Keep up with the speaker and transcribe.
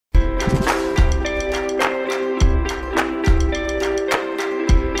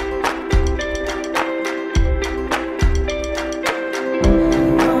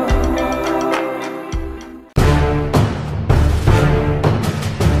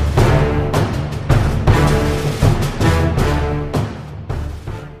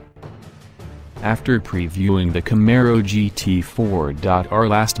After previewing the Camaro GT4.R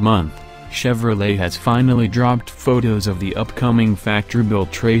last month, Chevrolet has finally dropped photos of the upcoming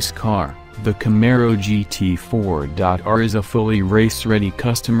factory-built race car. The Camaro GT4.R is a fully race-ready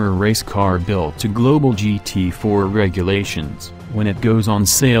customer race car built to global GT4 regulations. When it goes on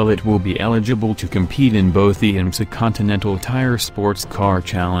sale, it will be eligible to compete in both the IMSA Continental Tire SportsCar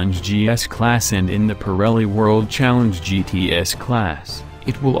Challenge GS class and in the Pirelli World Challenge GTS class.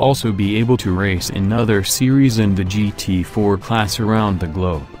 It will also be able to race in other series in the GT4 class around the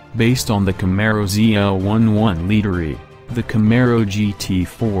globe. Based on the Camaro ZL11 livery, the Camaro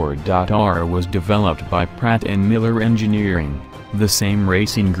GT4.R was developed by Pratt & Miller Engineering, the same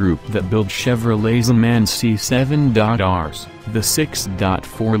racing group that built Chevrolet's Man C7.Rs. The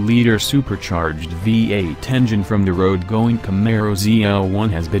 6.4-liter supercharged V8 engine from the road-going Camaro ZL1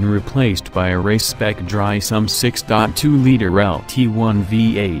 has been replaced by a race-spec dry-sum 6.2-liter LT1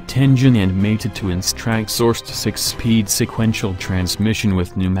 V8 engine and mated to Instrac-sourced 6-speed sequential transmission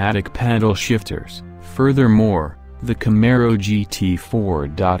with pneumatic paddle shifters. Furthermore, the Camaro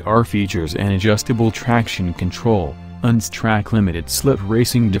GT4.R features an adjustable traction control, Unstrac limited slip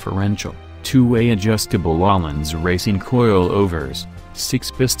racing differential, two-way adjustable Lawson racing coilovers,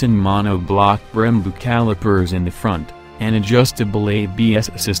 6-piston monoblock Brembo calipers in the front, an adjustable ABS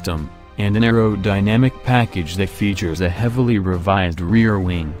system, and an aerodynamic package that features a heavily revised rear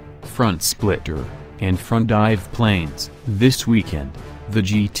wing, front splitter, and front dive planes. This weekend, the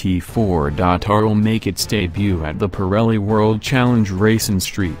GT4.R will make its debut at the Pirelli World Challenge race in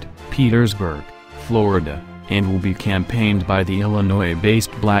Petersburg, Florida, and will be campaigned by the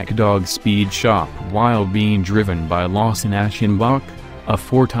Illinois-based Blackdog Speed Shop while being driven by Lawson Aschenbach, a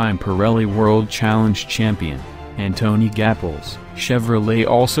four-time Pirelli World Challenge champion, and Tony Gaples. Chevrolet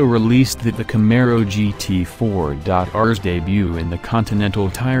also released that the Camaro GT4.R's debut in the Continental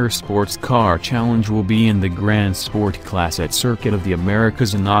Tire SportsCar Challenge will be in the Grand Sport class at Circuit of the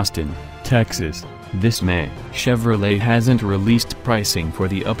Americas in Austin, Texas, this May. Chevrolet hasn't released pricing for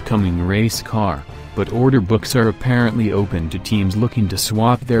the upcoming race car, but order books are apparently open to teams looking to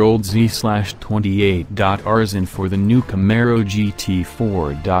swap their old Z/28.Rs in for the new Camaro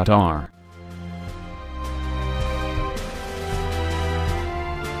GT4.R.